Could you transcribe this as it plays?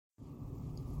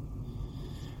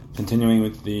Continuing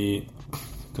with the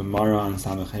Gemara on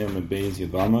Samachayim and Beis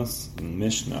Yavamas and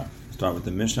Mishnah. Start with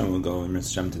the Mishnah. We'll go in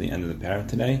Shem to the end of the parak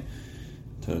today,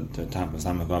 to top of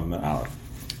Samachayim Aleph.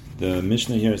 The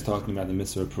Mishnah here is talking about the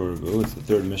mitzvah of Puravu. It's the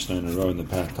third Mishnah in a row in the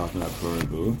parak talking about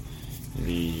Puravu.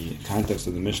 The context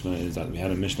of the Mishnah is that we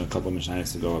had a Mishnah a couple of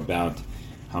Mishnahs ago about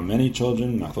how many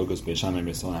children, Machlokas Beisham and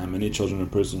Beisal, how many children a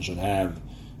person should have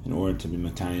in order to be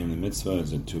Makayim the mitzvah.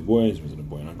 Is it two boys? Was it a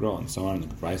boy and a girl? And so on. The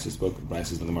Bryces spoke.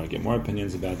 Bryces the Gemara get more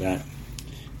opinions about that.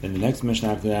 Then the next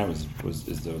Mishnah after that is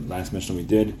the last Mishnah we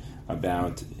did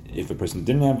about if a person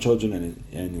didn't have children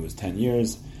and it was 10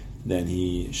 years, then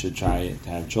he should try to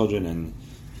have children and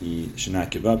he should not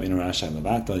give up. In Rasha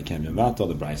Lavatal, he can't be Lavatal.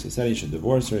 The Bryces said he should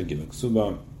divorce her, give a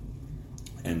ksuba,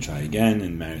 and try again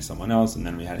and marry someone else. And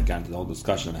then we had gotten to the whole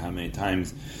discussion of how many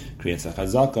times creates a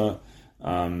chazaka.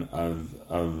 Not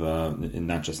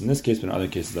just in this case, but in other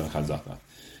cases of chazaka.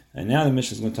 And now the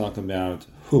Mishnah is going to talk about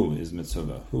who is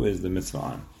mitzvah, who is the mitzvah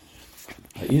on.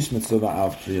 Ha'ish mitzvah al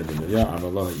priya v'nirya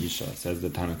avalo ha'isha. Says the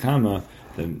Tanakama,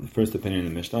 the first opinion in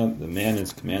the Mishnah, the man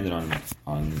is commanded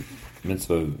on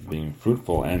mitzvah being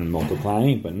fruitful and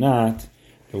multiplying, but not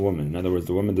the woman. In other words,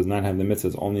 the woman does not have the mitzvah;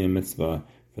 it's only a mitzvah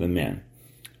for the man.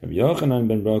 Rabbi Yochanan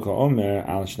ben Broka Omer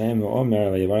al Shneim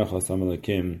Omer vayivarach Hashem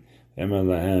Elokim Emer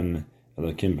lahem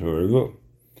Elokim Puravu.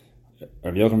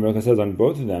 Rabbi Yochanan ben Broka says on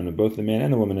both of them, both the man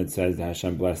and the woman, it says that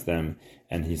Hashem blessed them,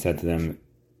 and He said to them,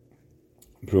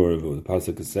 Puravu. The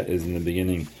pasuk is in the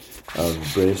beginning of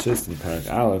Bereshis in Parak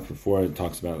Aleph before it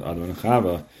talks about Adam and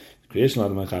Chava, the creation of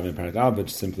Adam and Chava in Parak Aleph,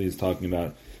 which simply is talking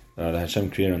about that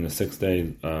Hashem created on the sixth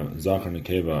day Zachar and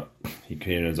Nekeva. He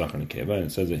created a Zachar and Nekeva, and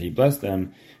it says that He blessed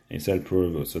them, and He said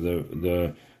Puravu. So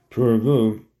the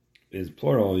Puravu is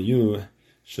plural. You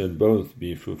should both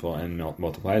be fruitful and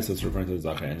multiply. So it's referring to the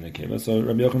Zachar and Nekeva. So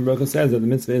Rabbi Yochanan ben Broka says that the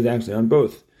mitzvah is actually on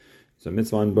both. So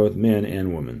mitzvah on both man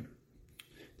and woman.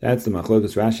 That's the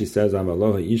Machlokas. Rashi says,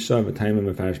 Avaloha Isha, V'taimim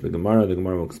Mefarish B'Gemara. The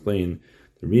Gemara will explain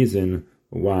the reason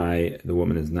why the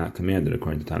woman is not commanded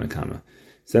according to Tanakama.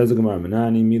 Says the Gemara,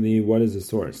 Manani Mili, what is the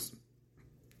source?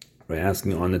 By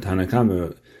asking on the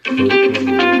Tanakama,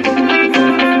 Yochanan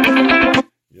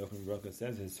Broka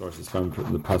says his source is from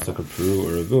the pasuk of Peru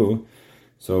or Ravu.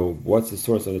 So what's the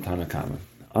source of the Tanakama?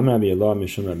 Amar Rabbi Elah,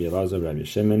 Mishum Rabbi Elazar, Rabbi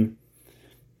Shimon.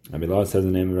 Rabbi Elah says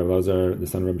the name of Rabbi Elazar, the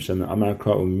son of Rabbi Shimon. Amar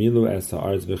Kra'u Milu Es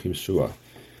Ha'aretz V'Chiv Shua.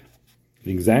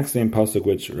 The exact same pasuk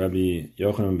which Rabbi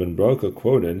Yochanan ben Broka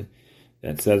quoted,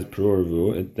 that says Peru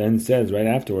Ravu, it then says right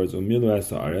afterwards, Umilu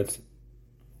Es Ha'aretz,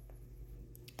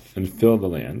 and fill the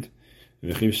land,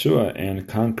 V'Chiv Shua, and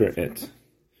conquer it.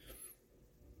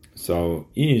 So,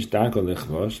 Ish Daka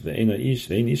Lichvosh, Ve'ena Ish,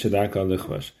 Ve'en Isha Daka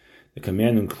Lichvosh. The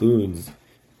command includes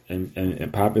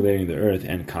and populating the earth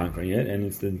and conquering it, and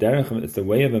it's the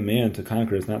way of a man to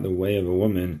conquer. It's not the way of a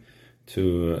woman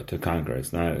to conquer.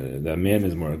 It's not, the man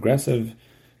is more aggressive,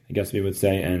 I guess we would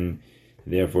say, and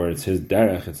therefore it's his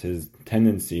derech, it's his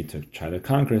tendency to try to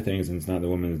conquer things, and it's not the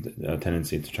woman's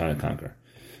tendency to try to conquer.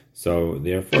 So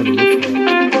therefore,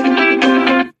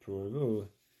 the Puravu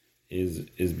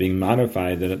is being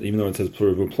modified. That even though it says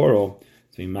Puravu plural,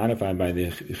 it's being modified by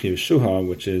the Chiv Shuha,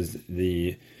 which is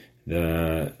the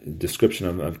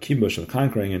description of kibush, of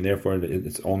conquering, and therefore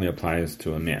it only applies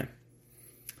to a man.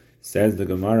 Says the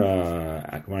Gemara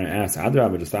asks,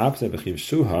 Adrabah, just the opposite, V'chiv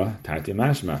Shuha, Tati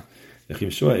Mashma. The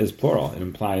Chiv Shuha is plural, it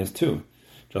implies two.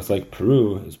 Just like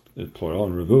Peru is plural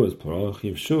and Ravu is plural,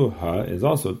 Chiv Shuha is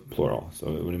also plural.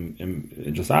 So it would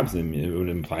just opposite, it would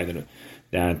imply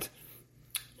that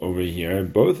over here,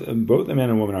 both the man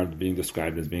and woman are being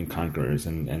described as being conquerors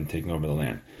and taking over the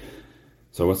land.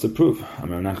 So what's the proof? Rav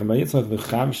Nachman bar Yitzchak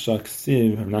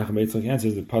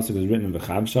answers the pasuk is written in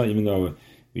v'chavsha, even though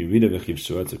we read it v'chiv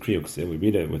shua, it's a kriya ksiv. We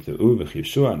read it with the u v'chiv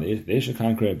shua, and they should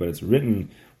conquer it, but it's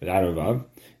written without a vav.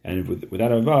 And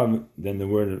without a vav, then the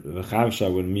word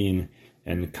v'chavsha would mean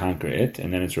and conquer it,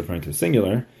 and then it's referring to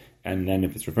singular. And then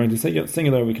if it's referring to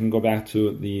singular, we can go back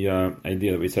to the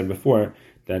idea that we said before,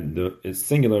 that it's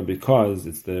singular because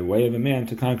it's the way of a man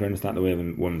to conquer, and it's not the way of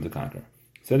a woman to conquer.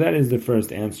 So that is the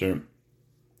first answer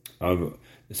of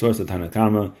the source of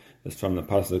Tanakama. Is from the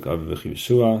pasuk of V'chiv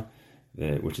Shua,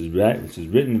 which is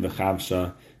written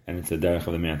V'chavsha, and it's the derech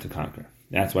of the man to conquer.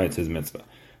 That's why it says mitzvah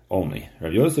only.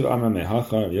 Rav Yosef Amar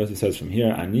Mehacha. Rav Yosef says from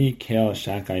here, Ani Kel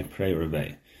Shakai Prei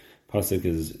Revei. Pasuk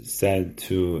is said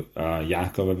to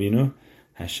Yaakov Avinu.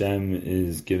 Hashem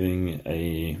is giving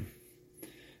a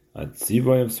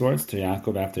tzivoy of sorts to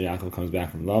Yaakov after Yaakov comes back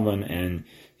from Lavan, and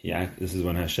this is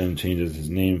when Hashem changes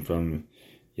his name from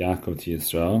Yaakov to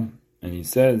Yisrael, and he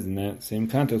says in that same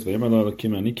context, I am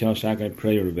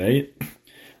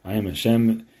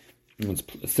Hashem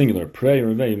it's singular. Pray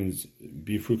or means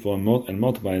be fruitful and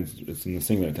multiply. It's in the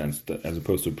singular tense as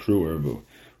opposed to pru or vu,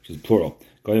 which is plural.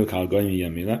 There'll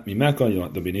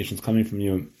be nations coming from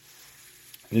you.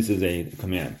 This is a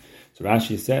command. So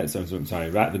Rashi says,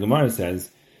 the Gemara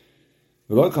says,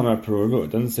 it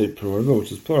doesn't say pru or vu,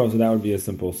 which is plural, so that would be a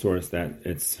simple source that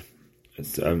it's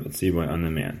even on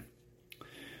the man.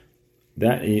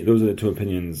 Those are the two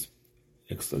opinions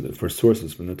for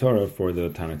sources from the Torah for the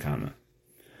Tanna Kama.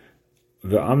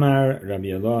 V'amar Rabbi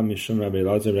Elah Mishum Rabbi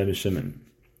Elazar Rabbi Shimon.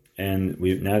 And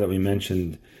now that we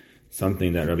mentioned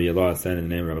something that Rabbi Elah said in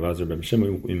the name of Rabbi Elazar Rabbi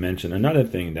Shimon, we mentioned another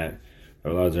thing that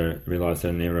Rabbi Elah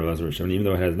said in the name of Rabbi Elazar Rabbi Shimon, even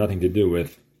though it has nothing to do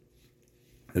with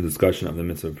the discussion of the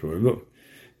mitzvah of Pru Urvu.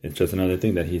 It's just another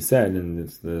thing that he said, and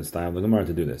it's the style of the Gemara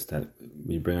to do this, that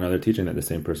we bring another teaching that the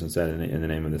same person said in the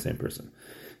name of the same person.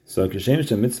 So,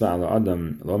 mitzvah ala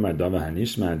adam lomar dava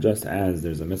hanishma, just as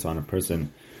there's a mitzvah on a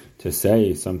person to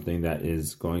say something that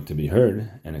is going to be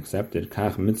heard and accepted,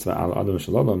 kach mitzvah ala adam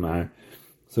shalolomar,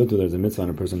 so too there's a mitzvah on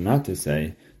a person not to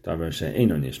say davar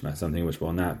she'eino nishma, something which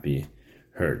will not be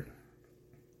heard.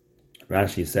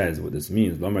 Rashi says what this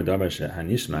means, lomar davar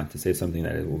she'hanishma, to say something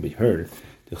that it will be heard,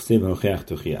 that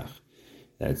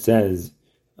it says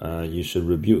you should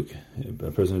rebuke.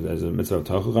 A person has a mitzvah of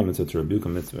tachucha, a mitzvah to rebuke, a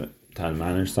mitzvah to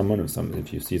admonish someone.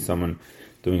 If you see someone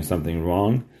doing something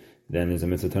wrong, then there's a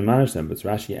mitzvah to admonish them. But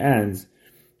Rashi adds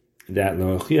that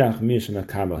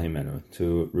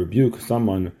to rebuke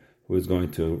someone who is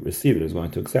going to receive it, is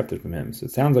going to accept it from him. So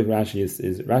it sounds like Rashi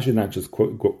is not just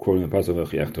quoting the pasuk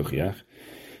of chiach tochiach.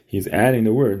 He's adding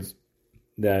the words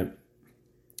that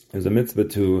there's a mitzvah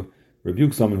to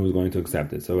rebuke someone who's going to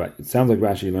accept it. So it sounds like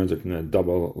Rashi learns it from the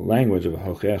double language of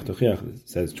hochiach tochiach. It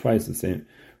says twice the same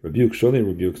rebuke, surely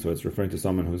rebuke, so it's referring to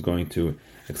someone who's going to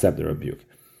accept the rebuke.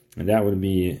 And that would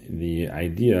be the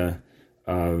idea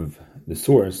of the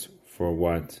source for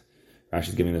what Rashi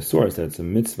is giving the source, that it's a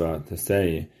mitzvah to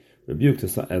say rebuke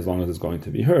as long as it's going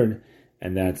to be heard,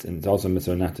 and it's also a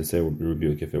mitzvah not to say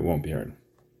rebuke if it won't be heard.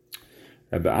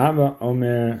 Rabbi Abba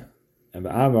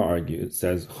argues,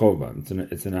 says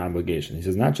chova, it's an obligation. He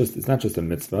says it's not just a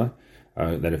mitzvah,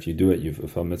 that if you do it, you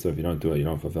fulfill mitzvah, if you don't do it, you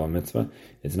don't fulfill mitzvah.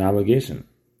 It's an obligation.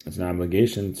 It's an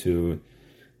obligation to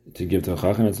give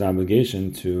tochacha, and it's an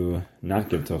obligation to not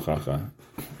give tochacha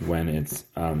when it's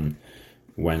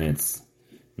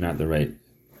not the right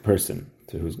person,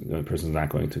 to who's the person's not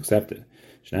going to accept it.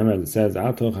 Shneimar, it says,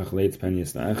 Al tochach leitz pen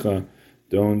yisnaecha,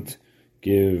 don't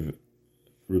give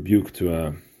rebuke to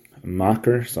a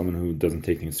mocker, someone who doesn't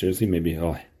take things seriously. Maybe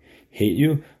he'll hate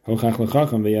you. Hochach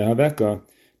l'chacham v'yahaveka,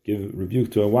 give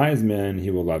rebuke to a wise man,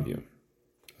 he will love you.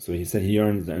 So he said he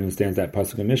understands that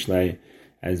pasuk in Mishlei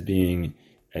as being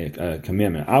a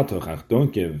commandment. Al tochach,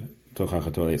 don't give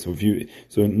tochacha to a leit.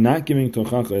 So not giving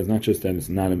tochacha is not just that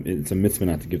it's a mitzvah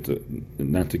not to give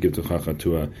tochacha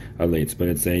to a leit, but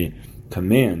it's a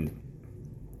command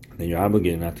that you're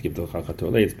obligated not to give tochacha to a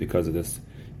leit because of this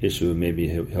issue. Maybe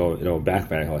it'll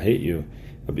backfire. He'll hate you.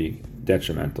 It'll be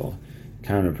detrimental,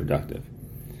 counterproductive.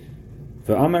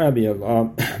 For Amar Rabbi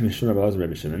Elah Mishum Rabbi Elazar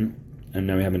Rabbi Shimon, and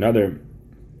now we have a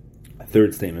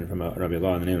third statement from Rabbi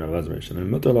Elah in the name of Rabbi Elazar Rabbi Shimon.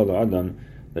 Mutar lo Adam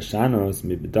l'shanos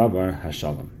mi'b'davar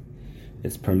hashalom.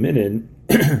 It's permitted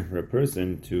for a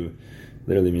person to,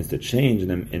 literally means to change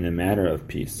in a matter of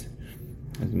peace.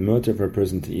 It's mutar for a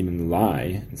person to even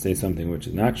lie and say something which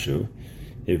is not true,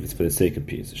 if it's for the sake of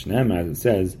peace. Shneimar, as it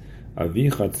says,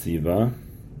 Avicha tziva,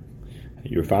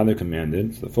 your father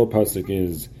commanded. So the full pasuk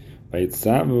is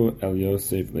Vayitzavu el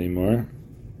Yosef leimor.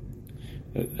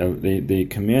 They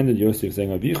commanded Yosef, saying,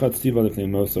 Avicha tziva lefnei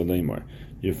Moso leimor.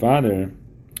 Your father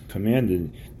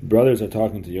commanded. The brothers are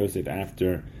talking to Yosef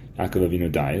after Yaakov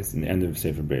Avinu dies, in the end of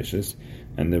Sefer Bereshis,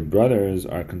 and the brothers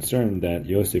are concerned that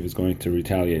Yosef is going to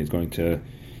retaliate. He's going to,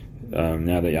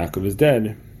 now that Yaakov is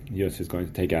dead, Yosef is going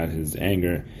to take out his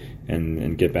anger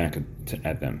and get back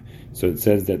at them. So it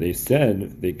says that they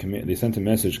sent a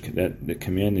message that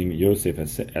commanding Yosef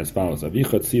as follows: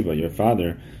 Avicha tziva, your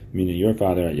father, meaning your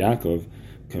father at Yaakov,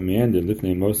 commanded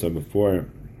Lifnei Mosa before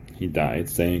he died,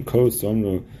 saying, Ko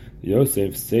somru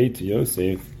Yosef, say to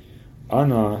Yosef,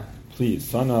 Ana, please,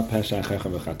 Sana pesha achecha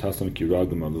v'chatasam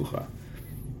kirag malucha.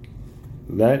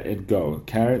 Let it go.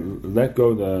 Let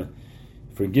go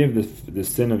forgive the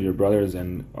sin of your brothers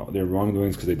and their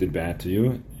wrongdoings because they did bad to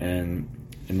you, and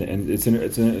it's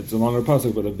a longer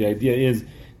pasuk, but the idea is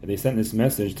that they sent this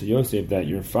message to Yosef that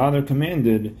your father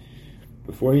commanded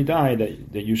before he died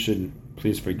that you should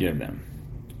please forgive them.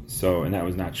 So, and that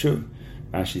was not true.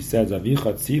 Rashi says,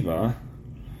 Avicha tziva,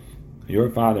 your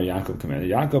father Yaakov commanded.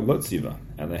 Yaakov lo tziva,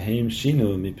 Elohim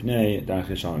shinu mipnei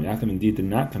darchei shalom. Yaakov indeed did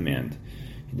not command.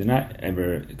 He did not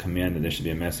ever command that there should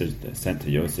be a message sent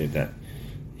to Yosef that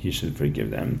he should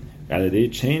forgive them. Rather, they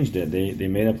changed it. They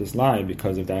made up this lie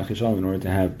because of Darchei Shalom in order to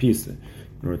have peace, in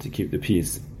order to keep the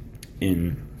peace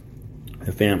in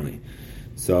the family.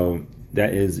 So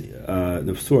that is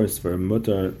the source for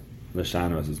mutar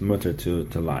l'shanos, is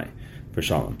mutar to lie, for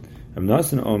Shalom. Rav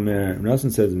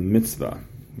Nosson says mitzvah.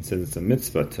 He says it's a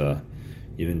mitzvah to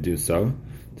even do so,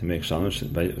 to make Shalom.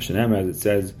 Shenamar, as it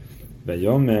says,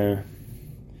 Vayomer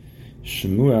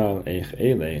Shmuel eich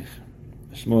elech.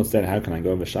 Shmuel said, how can I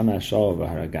go? V'shama Shaul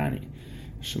v'haragani.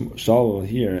 Shaul will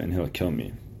hear and he'll kill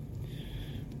me.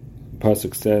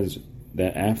 Pasuk says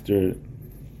that after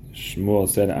Shmuel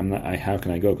said, how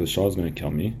can I go? Because Shaul's going to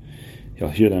kill me. He'll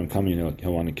hear that I'm coming and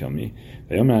he'll want to kill me.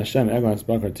 Hashem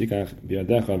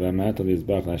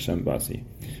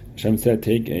said,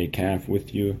 take a calf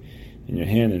with you in your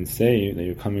hand and say that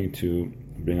you're coming to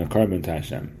bring a carbon to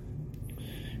Hashem.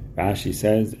 Rashi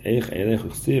says, and it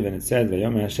says, the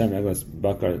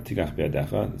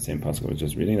same pasuk I was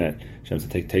just reading, that Hashem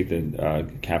said, take the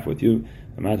calf with you.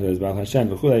 Commanded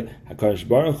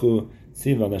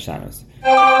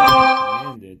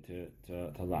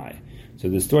to lie. So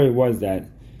the story was that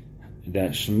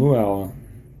Shmuel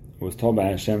was told by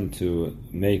Hashem to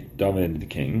make David the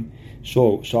king.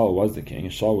 Shaul was the king.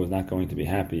 Shaul was not going to be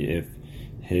happy if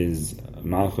his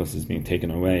malchus is being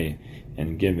taken away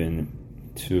and given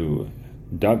to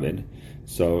David.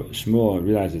 So Shmuel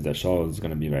realizes that Shaul is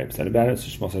going to be very upset about it. So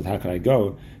Shmuel says, how can I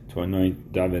go to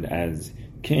anoint David as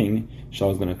king?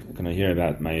 Shaul is going to hear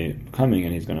about my coming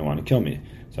and he's going to want to kill me.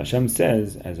 So Hashem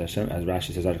says, as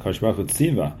Rashi says,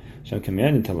 Hashem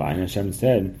commanded to lie, and Hashem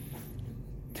said,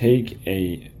 take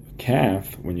a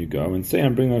calf when you go and say,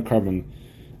 I'm coming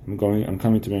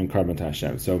to bring a carbon to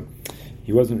Hashem. So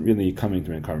he wasn't really coming to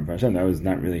bring a carbon for Hashem. That was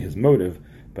not really his motive,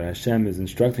 but Hashem is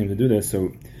instructing him to do this.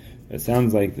 So it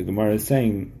sounds like the Gemara is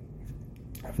saying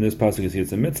from this pasuk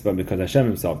it's a mitzvah because Hashem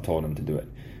himself told him to do it,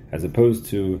 as opposed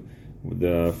to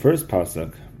the first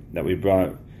pasuk that we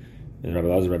brought, Rabbi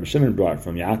Elazar, Rabbi Shimon brought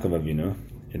from Yaakov Avinu.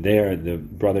 And there, the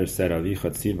brothers said,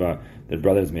 Avicha Tziva, the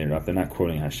brothers made it up. They're not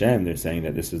quoting Hashem. They're saying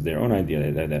that this is their own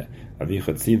idea, that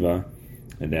Avicha Tziva,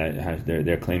 that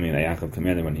they're claiming that Yaakov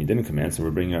commanded when he didn't command. So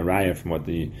we're bringing a raya from what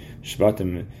the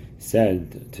Shvatim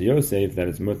said to Yosef, that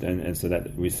it's mutter, and so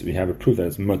that we have a proof that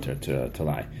it's mutter to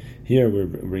lie. Here we're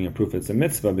bringing a proof it's a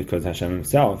mitzvah because Hashem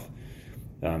himself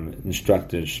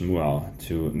instructed Shmuel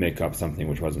to make up something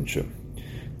which wasn't true.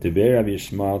 The Be'er Rabbi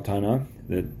Yishmael Tana,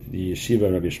 the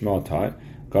yeshiva Rabbi Yishmael taught,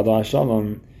 Gadol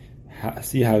Shalom,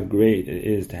 see how great it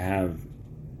is to have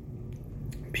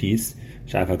peace.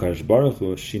 Shaf HaKadosh Baruch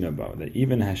Hu Shinabo, that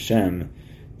even Hashem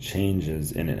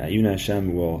changes in it. Now, even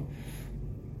Hashem will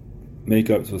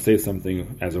say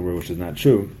something as it were which is not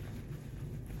true,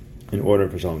 in order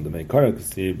for Shalom to make Karak.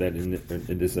 See that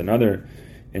this is another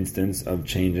instance of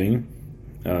changing,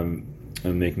 of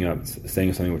making up,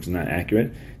 saying something which is not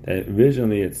accurate. That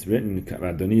originally it's written,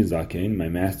 Adoni Zakein, my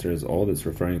master is old. It's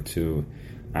referring to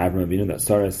Avram Avinu. That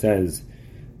Sarah says,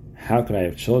 how can I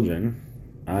have children?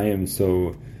 I am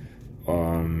so.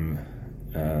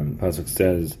 Pasuk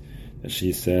says that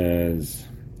she says,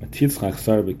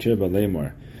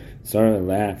 Sarah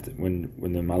laughed when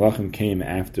the Malachim came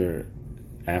after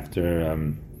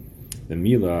the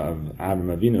Milah of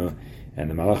Avram Avinu, and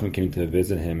the Malachim came to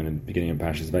visit him in the beginning of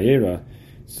Parshas Vayera.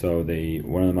 So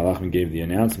one of the Malachim gave the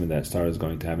announcement that Sarah is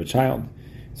going to have a child.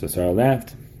 So Sarah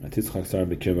laughed. After I'm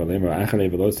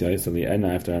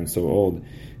so old,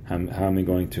 how am I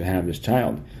going to have this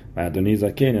child?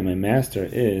 And my master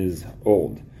is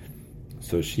old.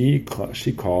 So she called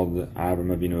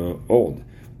Avram Avinu old.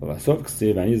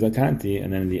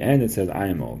 And then in the end it says, I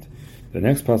am old. The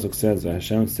next pasuk says,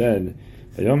 Hashem said,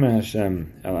 Vayomer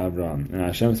Hashem el Avram. And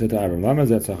Hashem said to Avram,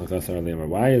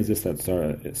 why is this that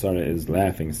Sarah is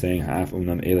laughing, saying,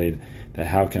 that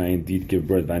how can I indeed give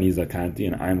birth? Vani zakanti,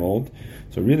 and I'm old.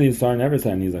 So really, Sarah never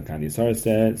said Ani zakanti.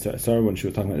 Sarah, when she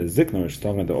was talking about the zikna, when she was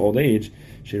talking about the old age,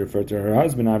 she referred to her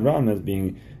husband Avram as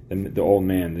being the old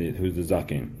man, who's the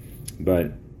zakin.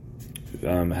 But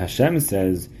Hashem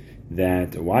says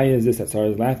that why is this that Sarah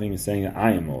is laughing and saying that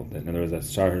I am old? In other words, that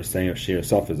Sarah is saying that she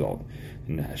herself is old.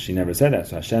 And she never said that.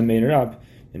 So Hashem made it up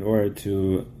in order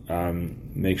to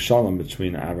make shalom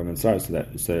between Avram and Sarah, so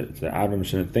that Avram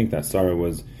shouldn't think that Sarah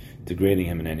was degrading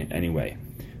him in any way.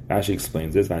 Rashi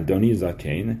explains this. Doni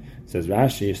Zakein says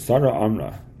Rashi, Sarah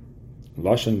Amra,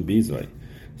 Lashon Bizoy.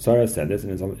 Sarah said this,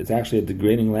 and it's actually a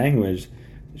degrading language.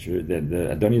 The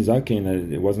Adoni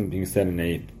Zakein, it wasn't being said in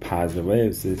a positive way.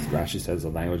 Rashi says the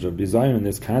language of Bizoy. In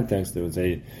this context, it's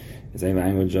a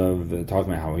language of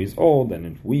talking about how he's old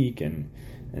and weak and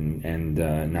and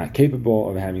not capable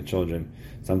of having children.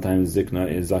 Sometimes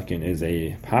zakin is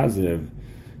a positive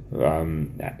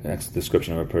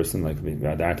description of a person, like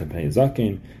v'adarta pnei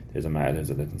zakin. It's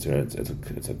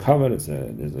a covet.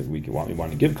 We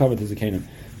want to give covet to Zakanim,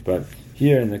 but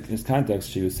here in this context,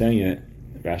 she was saying it.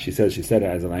 Rashi says she said it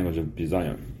as a language of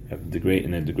bizayim,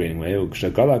 in a degrading way.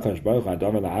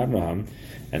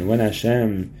 And when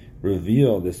Hashem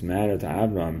revealed this matter to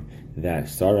Avram, that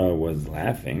Sarah was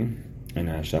laughing, and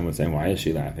Hashem was saying, "Why is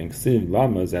she laughing?"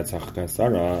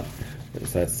 Sarah. It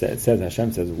says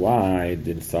Hashem says, "Why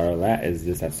did Sarah laugh? Is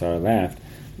this that Sarah laughed?"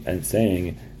 And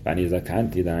saying, "Bani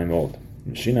zakanti, that I'm old."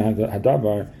 Shina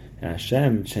hadavar, and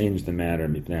Hashem changed the matter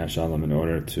in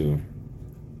order to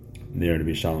there to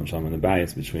be shalom in the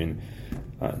bias between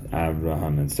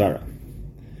Abraham and Sarah.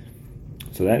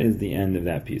 So that is the end of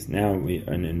that piece. Now we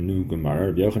are in a new Gemara.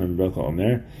 Rabbi Yochanan ben Broka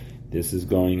Omer. This is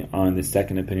going on the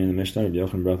second opinion of the Mishnah. Rabbi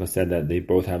Yochanan ben Broka said that they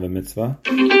both have a mitzvah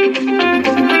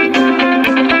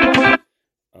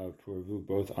of purvu,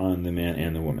 both on the man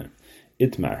and the woman.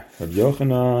 Itmar, Rabbi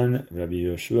Yochanan, Rabbi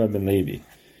Yoshua ben Levi.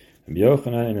 Rabbi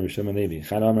Yochanan and Rabbi Yoshua ben Levi.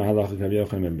 Chad Amar halacha Rabbi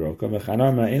Yochanan ben Broka, v'chad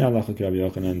Amar ein halacha Rabbi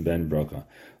Yochanan ben Broka.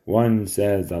 One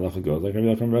says the halacha goes like Rabbi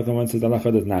Yochanan ben Broka, one says the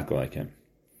halacha does not go like him.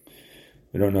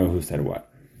 We don't know who said what.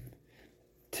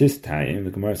 Tistayim,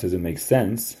 the Gemara says it makes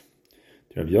sense.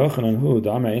 Rabbi Yochanan who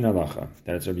Amar ein halacha.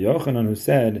 That it's Rabbi Yochanan who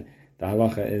said the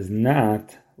halacha is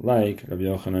not like Rabbi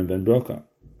Yochanan ben Broka.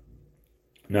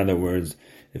 In other words,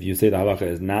 if you say the halacha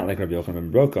is not like Rabbi Yochanan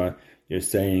ben Broka, you're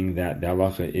saying that the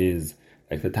halacha is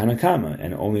like the Tanakama,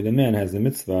 and only the man has the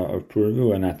mitzvah of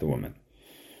purvu and not the woman.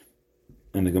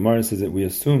 And the Gemara says that we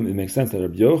assume it makes sense that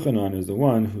Rabbi Yochanan is the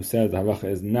one who says the halacha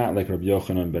is not like Rabbi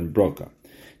Yochanan ben Broka.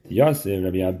 The Yosef,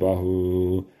 Rabbi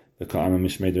Abahu, the Ka'ama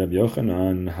Mishmeid Rabbi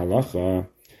Yochanan halacha,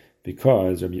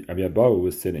 because Rabbi Abahu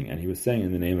was sitting and he was saying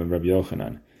in the name of Rabbi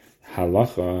Yochanan.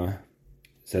 Halacha,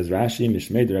 says Rashi,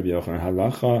 Mishmeid Rabbi Yochanan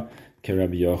halacha ke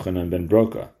Rabbi Yochanan ben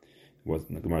Broka.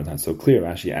 The Gemara is not so clear.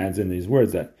 Rashi adds in these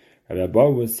words that Rabbi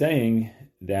Abahu was saying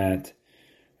that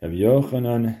Rabbi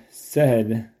Yochanan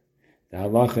said the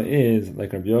halacha is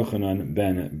like Rabbi Yochanan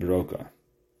ben Broka.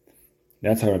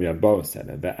 That's how Rabbi Abahu said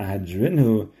it.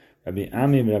 Ve'ahadrinhu Rabbi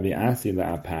Ami and Rabbi Asi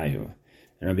la'apayu.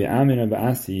 And Rabbi Ami and Rabbi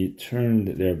Asi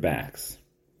turned their backs.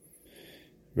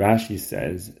 Rashi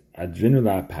says, Adrinu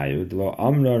la'apayu d'lo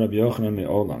amra Rabbi Yochanan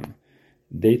me'olam.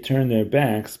 They turned their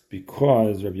backs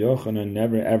because Rabbi Yochanan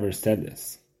never ever said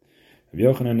this. Rabbi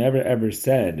Yochanan never ever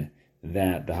said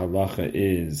that the halacha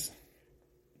is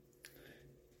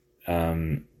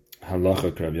halacha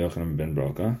Rabbi Yochanan ben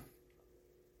Broka,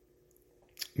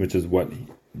 which is what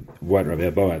Rabbi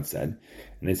Abahu had said,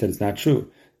 and they said it's not true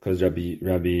because Rabbi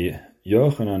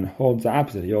Yochanan holds the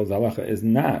opposite. He holds the halacha is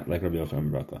not like Rabbi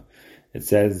Yochanan ben Broka. It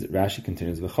says, Rashi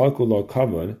continues, "V'chalku lo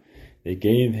kavod." They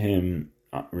gave him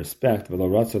respect, v'lo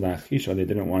ratzu la'achisha. They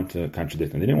didn't want to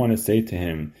contradict him. They didn't want to say to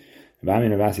him, Rabbi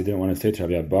Ravasi didn't want to say to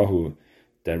Rabbi Abahu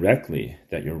directly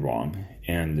that you're wrong,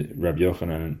 and Rabbi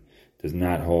Yochanan does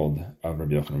not hold of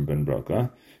Rabbi Yochanan ben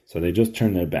Broka, so they just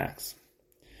turned their backs.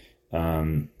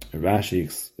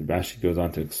 Rashi goes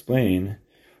on to explain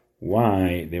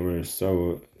why they were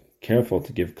so careful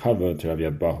to give cover to Rabbi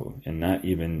Abahu and not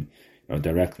even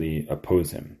directly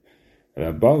oppose him.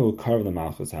 Rabbi Abahu carved the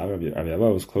Malchus. Rabbi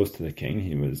Abahu was close to the king.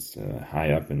 He was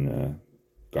high up in the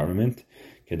government.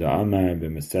 Keda Amar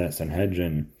b'Maseh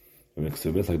Sanhedrin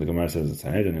Ksubas, like the Gemara says in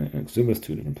Sanhedrin and Ksubas,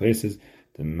 two different places.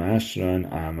 The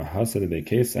Mashran Mahasa de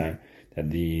Kesar,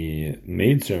 that the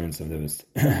maidservants of the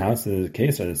house of the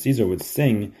Kesar, the Caesar, would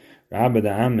sing Rabba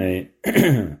Da'ame,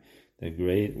 the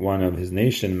great one of his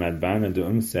nation, Madbana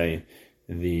Du'umse,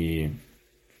 the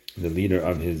leader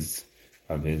of his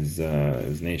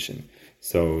nation.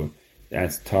 So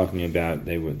that's talking about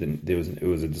it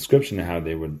was a description of how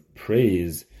they would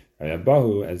praise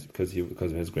Abahu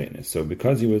because of his greatness. So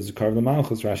because he was carved the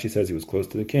Malchus, Rashi says he was close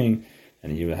to the king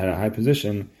and he had a high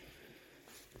position.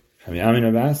 I mean, Amin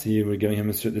Abasi were giving him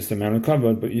this amount of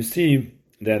cover, but you see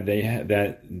that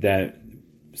that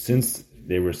since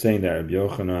they were saying that Rabbi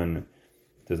Yochanan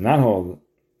does not hold,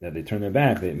 that they turned their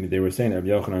back, they were saying that Rabbi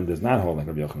Yochanan does not hold like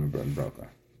Rabbi Yochanan ben Broka.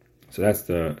 So that's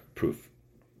the proof.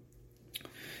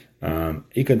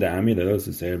 Ika da'ami, that those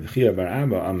who say Rabbi Chia bar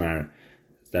Abba Amar,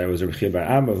 that it was Rabbi Chia bar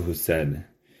Abba who said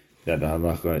that the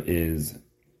halacha is,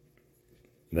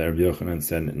 that Rabbi Yochanan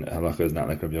said halacha is not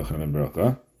like Rabbi Yochanan ben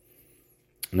Broka.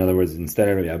 In other words, instead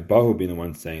of Rabbi Abahu being the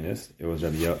one saying this, it was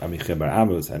Rabbi Chia bar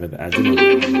Abba who said it. And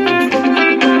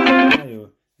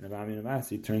Rabbi Amin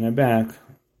Abasi turned their back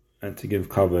and to give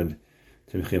cover to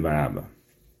Rabbi Chia bar Abba.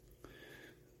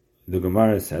 The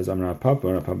Gemara says, Amar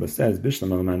Papa says,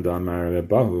 Bishlam Amanda Amar Rabbi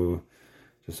Abahu,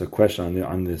 just a question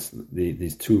on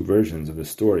these two versions of the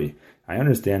story. I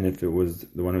understand if it was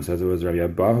the one who says it was Rabbi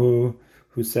Abahu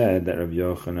who said that Rabbi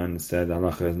Yochanan said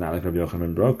halacha is not like Rabbi Yochanan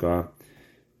ben Broka.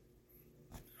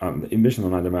 In Mishnah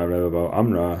Rabbi Abahu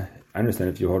Amra, I understand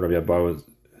if you hold Rabbi Abahu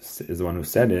is the one who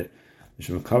said it,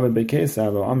 because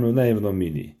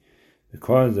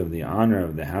of the honor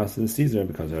of the house of the Caesar,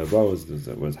 because Rabbi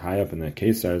Abahu was high up in the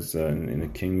Caesar's in the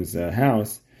king's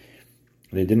house,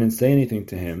 they didn't say anything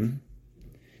to him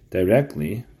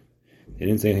directly. They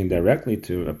didn't say anything directly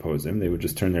to oppose him. They would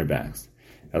just turn their backs.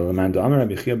 But according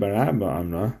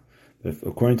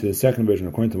to the second version,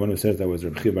 according to the one who says that was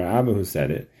Rabbi Chia bar Abba who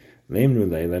said it,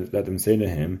 let them say to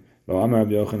him, why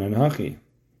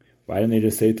didn't they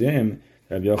just say to him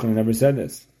that Rabbi Yochanan never said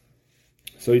this?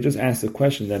 So he just asked the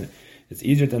question that it's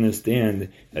easier to understand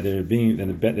that they're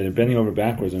bending over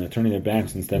backwards and they're turning their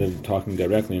backs instead of talking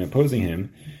directly and opposing him,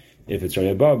 if it's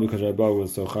Rabbi Abahu, because Rabbi Abahu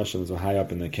was so chashav, so high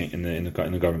up in the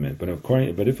government. But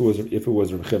if it was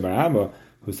Rabbi Chia bar Abba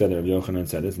who said that Rabbi Yochanan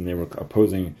said this, and they were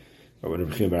opposing what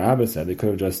Rabbi Chia bar Abba said, they could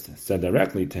have just said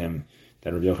directly to him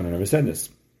that Rabbi Yochanan never said this.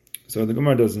 So the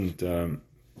Gemara doesn't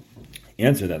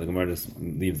answer that. The Gemara just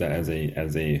leaves that as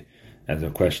a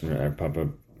question that Papa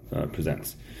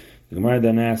presents. The Gemara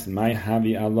then asks, "My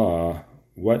Havi Allah,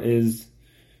 what is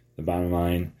the bottom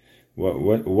line? What's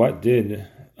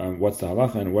the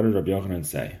halacha, and what did Rabbi Yochanan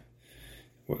say?"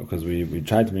 Because we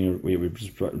tried to we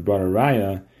just brought a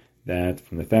raya that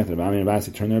from the fact that Rabbi and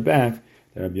Abasi turned their back,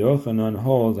 that Rabbi Yochanan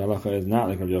holds halacha is not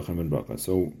like Rabbi Yochanan ben Broka.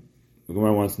 So the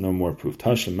Gemara wants to know more proof.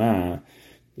 Tashema,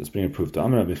 let's bring a proof to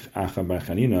Amar Rabbi Acha bar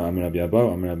Chanina, Amar Rabbi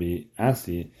Abahu, Amar Rabbi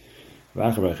Asi.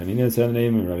 Rabbi Acha bar Chanina said the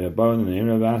name, and Rabbi Abahu and the name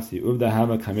of Rabbi Asi. Uvda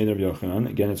hava kamed Rabbi Yochanan.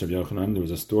 Again, it's Rabbi Yochanan. There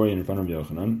was a story in front of Rabbi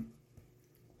Yochanan.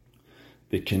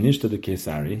 The Kenishta de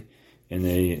Kesari, in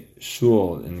a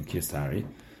shul in the Kesari,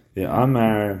 the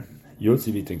Amar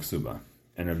Yotzi Vitin Ksuba.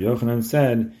 And Rabbi Yochanan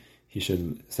said he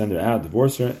should send her out,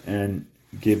 divorce her, and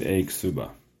give a ksuba.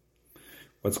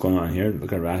 What's going on here?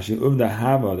 Look at Rashi. Uvda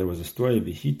hava, there was a story of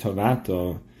Bihi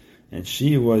Tovato, and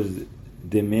she was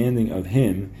demanding of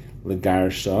him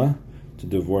legarsha, to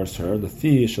divorce her,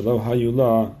 lefi shelo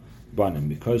hayula banim,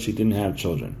 because she didn't have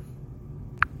children.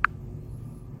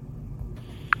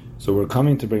 So we're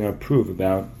coming to bring up proof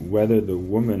about whether the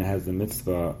woman has the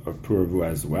mitzvah of puravu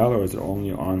as well, or is it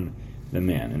only on the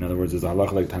man? In other words, is the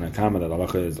halacha like Tanakama that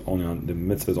halacha is only on the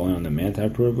mitzvah is only on the man to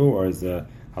have puravu, or is the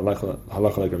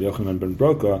halacha like Rabbi Yochanan ben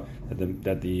Broka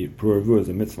that the puravu is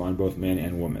a mitzvah on both man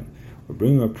and woman? We're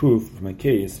bringing a proof from a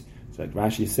case, so like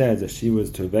Rashi says, that she was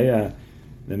toveya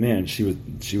the man. She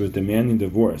was demanding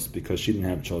divorce because she didn't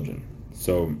have children.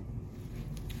 So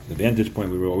the vantage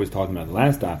point we were always talking about the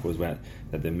last stop was that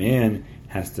the man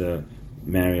has to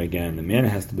marry again, the man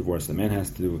has to divorce, the man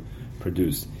has to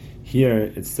produce.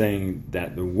 Here it's saying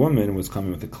that the woman was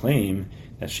coming with a claim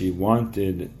that she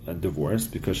wanted a divorce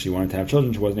because she wanted to have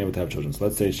children. She wasn't able to have children. So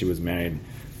let's say she was married.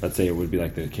 Let's say it would be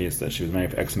like the case that she was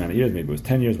married for X amount of years. Maybe it was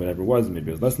 10 years, whatever it was. Maybe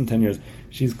it was less than 10 years.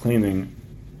 She's claiming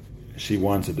she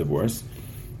wants a divorce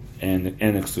and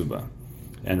a ksuba.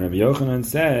 And Rabbi Yochanan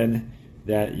said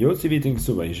that Yotzi Vitin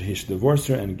Ksuba, he should divorce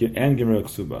her and give her a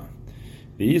ksuba.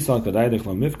 The Yisal Kadaydech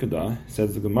Lo Mifkada,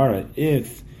 says the Gemara,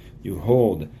 if you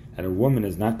hold that a woman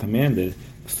is not commanded,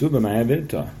 ksuba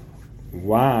ma'avirta,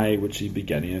 why would she be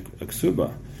getting a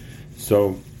ksuba?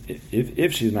 So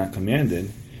if she's not commanded,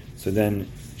 so then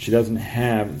she doesn't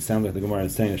have, it sounds like the Gemara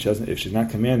is saying that if she's not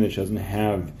commanded, she doesn't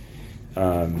have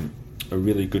a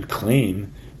really good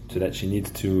claim to that she needs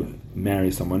to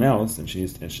marry someone else, and she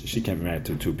can't be married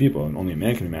to two people, and only a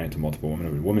man can be married to multiple women, or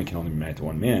a woman can only be married to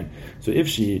one man. So if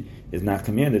she is not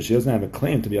commanded, she doesn't have a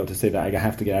claim to be able to say that I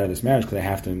have to get out of this marriage because I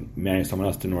have to marry someone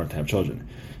else in order to have children.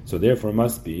 So therefore it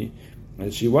must be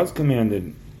that she was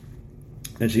commanded,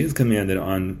 that she is commanded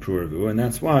on puravu, and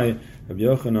that's why Rabbi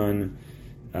Yochanan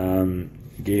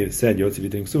said Yotzi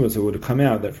Vitin Ksuba. So it would come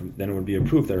out that then it would be a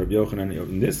proof that Rabbi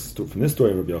Yochanan, from this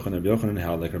story of Rabbi Yochanan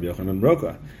held like Rabbi Yochanan ben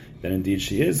Broka, that indeed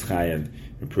she is chayav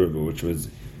in puravu, which was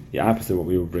the opposite of what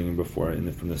we were bringing before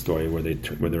from the story where the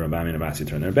Rabbi and Abasi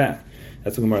turned their back.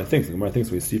 That's what the Gemara thinks. The Gemara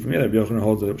thinks we see from here that Rabbi Yochanan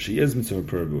holds that she is mitzvah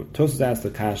puravu. Tosos asked the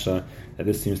kasha that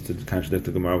this seems to contradict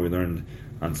the Gemara we learned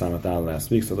on Samatah last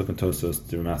week. So look at Tosos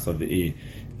to Ramasal V'i.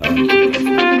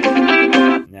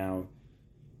 Now,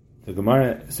 the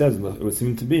Gemara says it would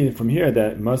seem to be from here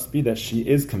that it must be that she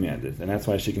is commanded, and that's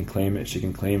why she can claim it. She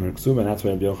can claim her ksuba, and that's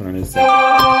why Rabbi Yochanan is saying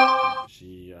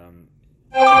she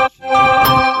give her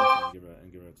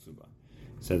ksuba.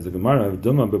 Says the Gemara,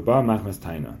 Duma b'ba machmas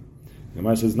taina. The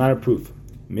Gemara says not a proof.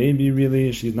 Maybe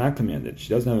really she's not commanded. She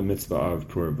doesn't have a mitzvah of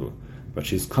puravu, but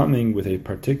she's coming with a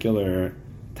particular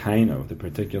taina, with a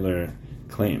particular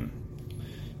claim.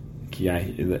 It's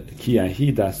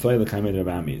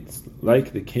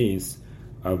like the case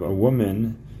of a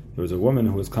woman. There was a woman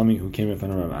who came in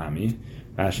front of Rav Ami.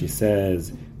 Rashi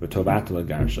says, "V'tovatla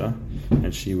garsha,"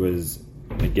 and she was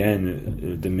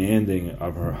again demanding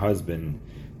of her husband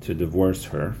to divorce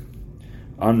her.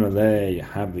 Amrale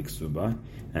hablik suba,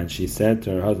 and she said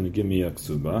to her husband, "Give me a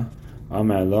ksuba."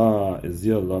 Amar la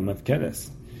izil lo mefkeres,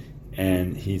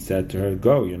 and he said to her,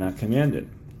 "Go, you're not commanded."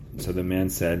 So the man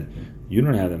said, "You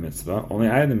don't have the mitzvah, only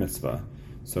I have the mitzvah,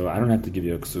 so I don't have to give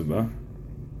you a ksuba."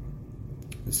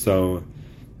 So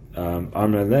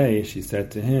Amrale, she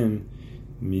said to him,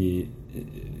 Mi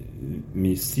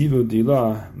sivu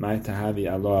dila mai tahavi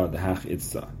Allah dehach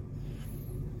itza.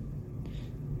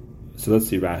 So let's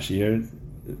see Rashi here.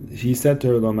 He said to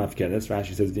her, "Lo mafkedes."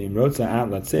 Rashi says, "The imrotza at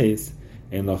latzeis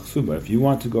ein lo ksuba." If you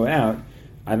want to go out,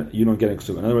 you don't get a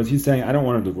ksuba. In other words, he's saying, "I don't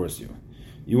want to divorce you.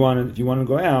 If you want to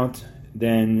go out,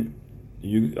 then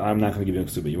I'm not going to give you a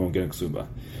ksuba. You won't get a ksuba."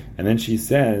 And then she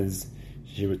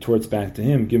retorts back to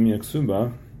him, "Give me a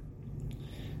ksuba."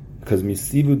 Because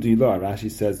misivu dila,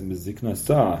 Rashi says, mizikna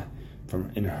sa,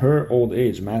 from in her old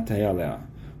age, matayalea,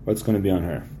 what's going to be on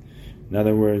her? In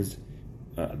other words,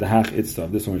 the hach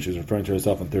itzav, this one she's referring to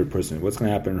herself in third person. What's going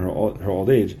to happen in her old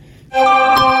age?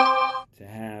 To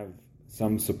have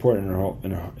some support in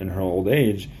her old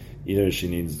age, either she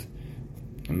needs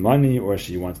money or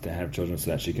she wants to have children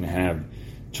so that she can have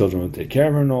children who take care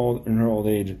of her in her old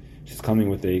age. She's coming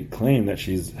with a claim that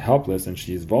she's helpless and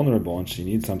she's vulnerable and she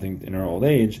needs something in her old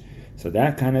age. So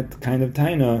that kind of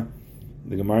taina,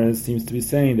 the Gemara seems to be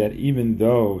saying that even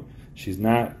though she's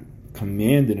not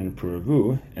commanded in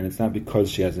Puravu, and it's not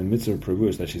because she has a mitzvah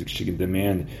Puravu, that she can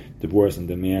demand divorce and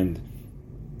demand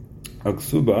a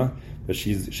ksuba, but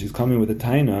she's coming with a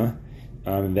taina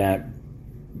that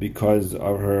because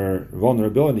of her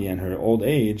vulnerability and her old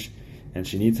age, and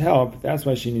she needs help, that's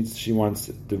why she wants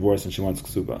divorce and she wants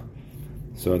ksuba.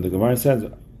 So the Gemara says,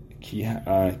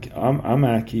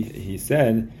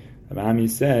 Ami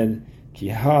said, Ki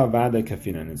ha vada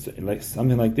kafina. It's like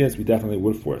something like this, we definitely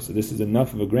would force. So this is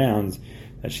enough of a grounds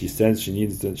that she says she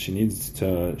needs divorce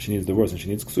and she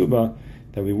needs ksuba,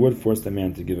 that we would force the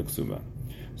man to give a ksuba.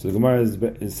 So the Gemara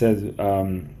says,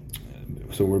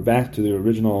 so we're back to the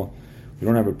original. We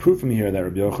don't have a proof from here that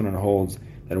Rabbi Yochanan holds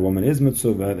that a woman is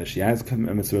mitzvah, that she has a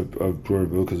mitzvah of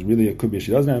puravu, because really it could be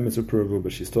she doesn't have a mitzvah of puravu,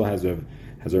 but she still has a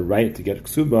right to get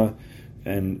ksuba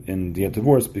and to get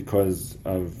divorced because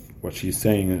of what she's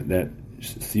saying, that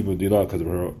sivu dila, because of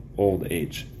her old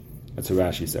age. That's what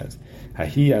Rashi says.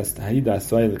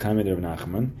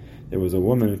 There was a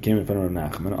woman who came in front of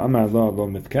Rav Nachman. Amar lo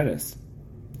mifkeres.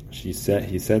 He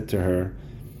said to her,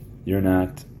 "You're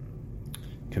not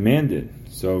commanded."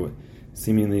 So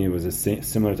seemingly it was a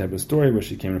similar type of story where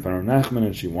she came in front of Nachman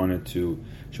and she wanted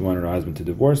her husband to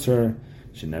divorce her.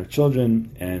 She didn't have children,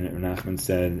 and Nachman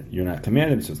said, "You're not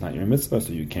commanded, so it's not your mitzvah,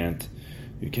 so you can't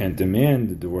demand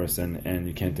the divorce and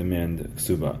you can't demand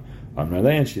ksuba."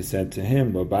 And she said to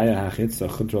him,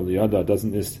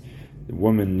 doesn't this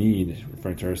woman need,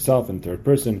 referring to herself in third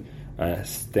person, a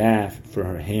staff for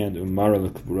her hand, umara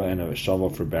l'kbura, and a shovel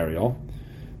for burial?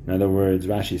 In other words,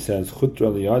 Rashi says,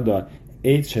 chutra liyada,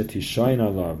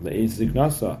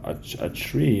 a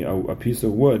tree, a piece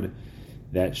of wood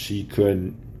that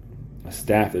a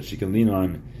staff that she can lean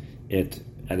on it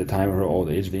at the time of her old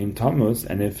age, v'im tamus,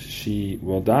 and if she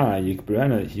will die,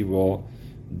 yikbrena, he will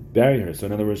bury her. So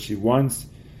in other words, she wants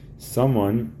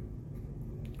someone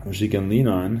who she can lean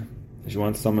on. She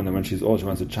wants someone that when she's old, she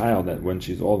wants a child that when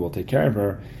she's old will take care of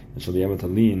her, and she'll be able to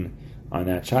lean on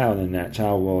that child, and that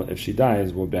child will, if she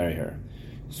dies, will bury her.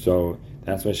 So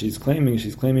that's what she's claiming.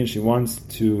 She's claiming she wants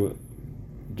to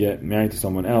get married to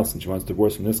someone else, and she wants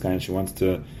divorce from this guy, and she wants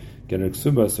to get a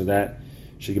ksuba so that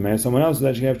she can marry someone else, so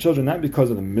that she can have children, not because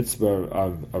of the mitzvah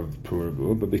of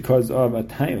puravu, but because of a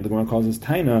taina. The Gemara calls this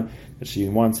taina, that she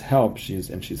wants help, she's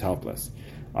helpless.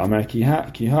 Amar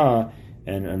kiha,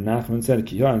 and Nachman said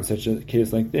kiha, in such a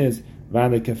case like this,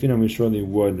 vada kafina, we surely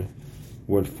would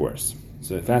force.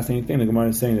 So the fascinating thing, the Gemara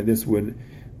is saying that this would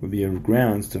be a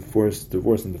grounds to force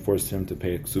divorce and to force him to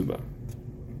pay a ksuba.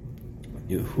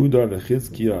 Yehuda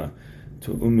v'chizkiya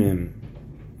to umim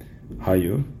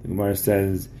hayu. The Gemara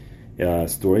says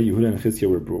story. Yehuda and Chizkiya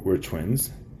were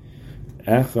twins.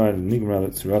 Echad nigmar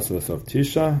tzurasa l'sof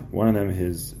tisha. One of them,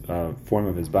 his form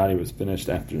of his body was finished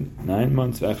after 9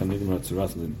 months. Echad nigmar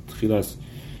tzurasa l'tchilas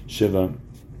shiva.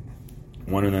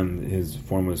 One of them, his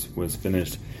form was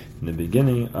finished in the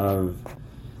beginning of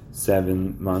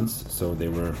 7 months. So they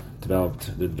were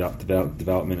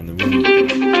development in the womb,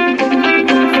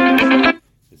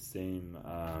 the same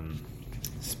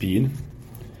speed.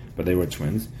 but they were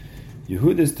twins.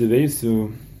 Yehudis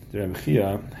Devesu the Rabbi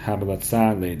Chia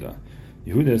Habalatzah Leda.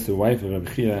 Yehudis, the wife of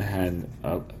Rabbi Chia, had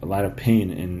a lot of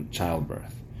pain in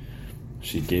childbirth.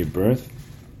 She gave birth,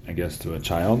 I guess, to a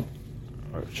child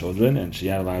or children, and she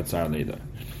had a lot of tsar Leda.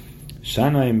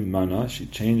 Shanai Mana, she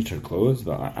changed her clothes,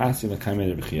 and she came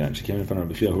in front of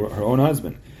Rabbi Chia, her own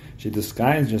husband. She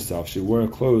disguised herself. She wore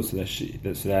clothes so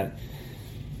that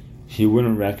he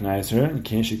wouldn't recognize her. And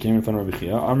she came in front of Rabbi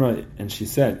Chia, Amra, and she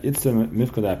said, "It's a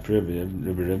mifkadat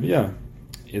Rabbi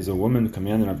is a woman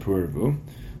commanded on Puravu."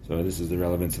 So this is the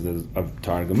relevance of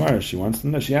Tar Gemara. She wants to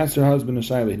know. She asked her husband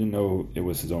Shaila. He didn't know it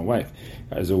was his own wife.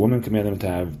 Is a woman commanded to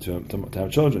have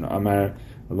children? Amar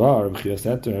Allah. Rabbi Chia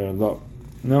said to her,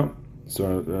 "No."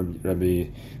 So Rabbi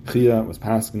Chia was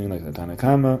passing like the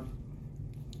Tanakama.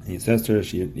 He says to her,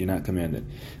 "You're not commanded."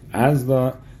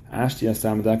 Azla Ashtia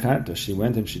Samadakarta. She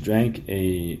went and she drank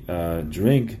a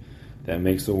drink that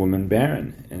makes a woman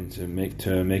barren, and to make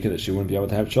it that she wouldn't be able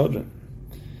to have children,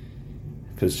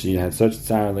 because she had such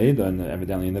tsar leda,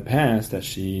 evidently in the past, that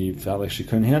she felt like she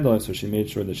couldn't handle it. So she made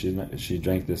sure that she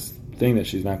drank this thing that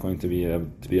she's not going to be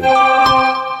able to. The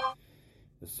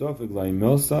Sofig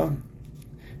Milsa.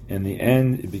 In the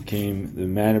end, the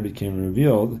matter became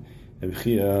revealed. Rabbi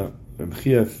Chia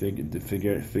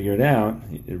figured out.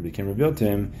 It became revealed to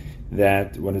him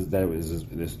that it was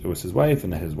his wife,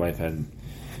 and that his wife had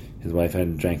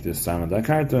drank this Sama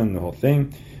Dakarta and the whole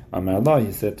thing. Amar Allah,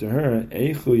 he said to her,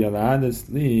 "Eichu yaladas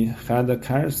li chada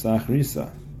karsach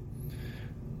risa."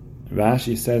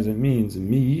 Rashi says it means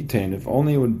mi yitain. If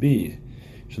only it would be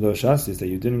shalosh asis that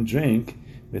you didn't drink.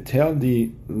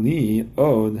 V'teldi li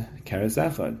od karas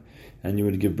echad, and you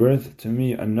would give birth to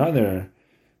me another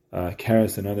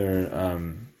karas, another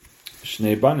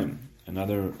shnei banim,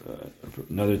 another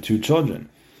two children,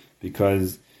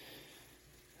 because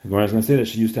the Gemara is going to say that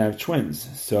she used to have twins.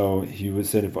 So he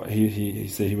said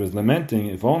he was lamenting,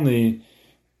 if only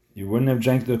you wouldn't have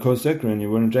drank the kosekra, and you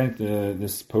wouldn't have drank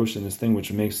this potion, this thing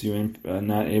which makes you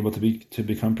not able to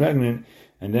become pregnant,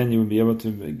 and then you would be able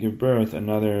to give birth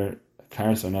another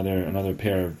karas, another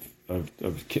pair of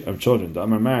children. The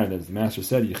Amar Mar, that the master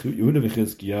said, Yehuda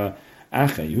v'Chizkiya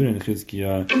acha, Yehuda and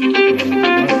Chizkiya,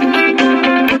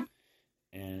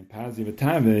 and Pazi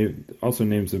v'Tave, also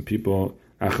names of people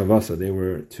Achavasa, they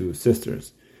were two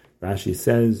sisters. Rashi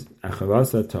says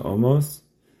Achavasa ta'omos,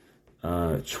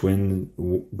 twin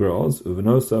girls,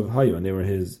 Uvanos of Hayu, and they were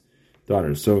his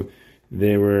daughters. So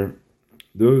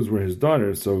those were his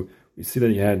daughters. So we see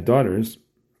that he had daughters.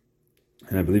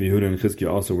 And I believe Yehuda and Chizkiya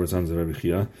also were sons of Rabbi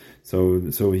Chia. So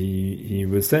he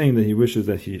was saying that he wishes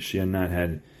that she had not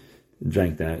had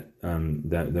drank that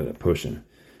potion.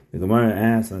 The Gemara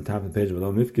asks on the top of the page of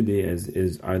Lo Mifkadi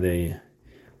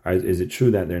is it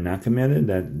true that they're not commanded?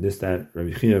 That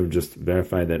Rabbi Chia just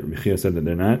verified that Rabbi Chia said that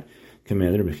they're not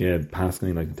commanded. Rabbi Chia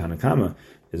passing like the Tanakama.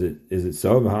 Is it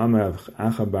so? V'ha'amar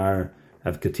Achabar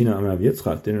of Katina Amar of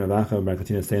Yitzchak. Didn't Rav Acha bar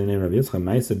Katina say the name of Yitzchak?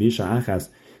 Ma'isa bisha achas.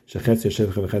 There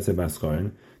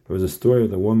was a story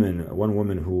of one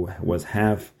woman who was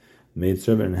half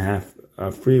maidservant and half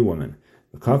a free woman.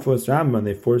 The Kafos Rabban,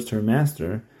 they forced her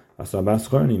master, Asa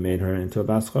Baschorin, he made her into a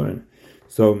Baschorin.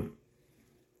 So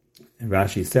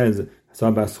Rashi says,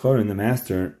 Asa Baschorin, the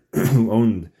master who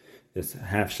owned this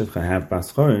half Shivcha, half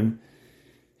Baschorin,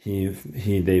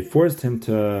 they forced him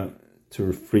to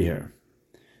free her,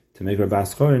 to make her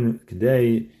Baschorin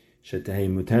K'dei so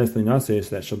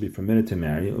that she'll be permitted to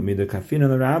marry.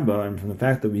 And from the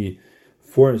fact that we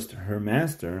forced her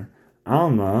master,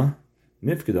 Alma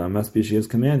Mifkada, must be she is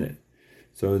commanded.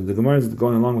 So the Gemara is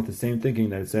going along with the same thinking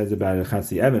that it says about a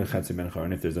Chatzi Eben, Chatzi Ben Chor.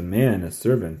 And if there's a man, a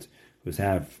servant, who's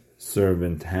half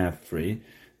servant, half free,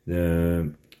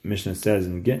 the Mishnah says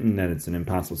in Gittin that it's an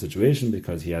impossible situation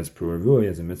because he has Puravu, he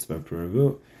has a mitzvah of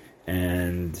Puravu,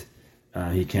 and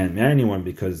he can't marry anyone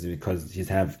because he's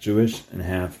half Jewish and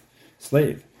half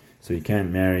slave. So he can't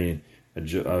marry a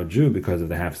Jew because of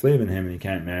the half slave in him, and he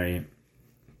can't marry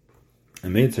a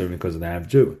maidservant because of the half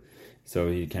Jew.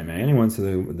 So he can't marry anyone. So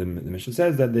the Mishnah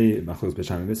says that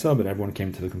but everyone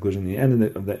came to the conclusion at the end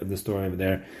of the story over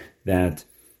there that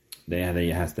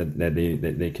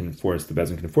they can force, the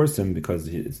Bezin can force him because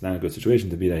it's not a good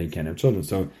situation to be that he can't have children.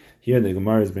 So here the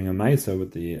Gemara is bringing a Maisa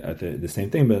with the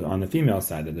same thing, but on the female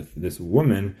side, that this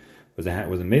woman was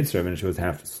a maidservant. She was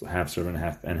half servant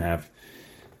and half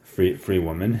free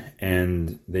woman,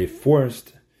 and they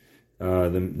forced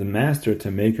the master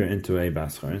to make her into a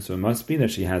Bascharin. So it must be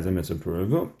that she has a mitzvah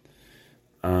puravu.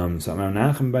 So Rav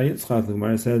Nachman by Yitzchak, the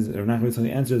Gemara says, Rav Nachman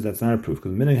answers that's not a proof,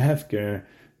 because minig hefker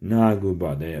nagu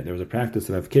ba. There was a practice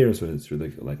of hefker, so it's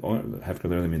really like hefker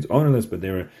literally means ownerless, but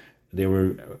they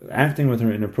were acting with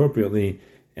her inappropriately,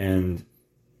 and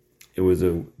it was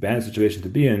a bad situation to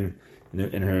be in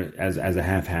her as a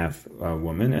half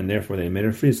woman, and therefore they made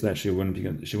her free so that she wouldn't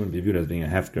be viewed as being a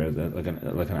hefker,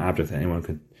 like an object that anyone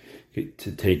could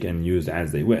to take and use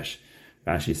as they wish.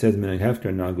 Rashi says,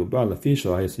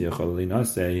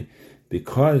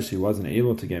 because she wasn't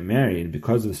able to get married,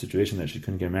 because of the situation that she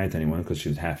couldn't get married to anyone because she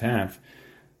was half,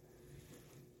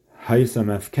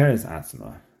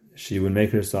 she would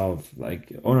make herself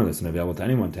like ownerless and available to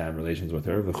anyone to have relations with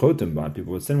her.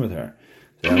 People would sin with her.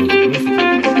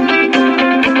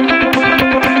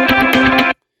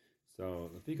 So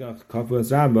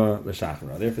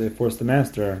therefore they forced the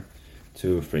master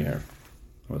to free her.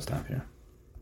 We'll stop here.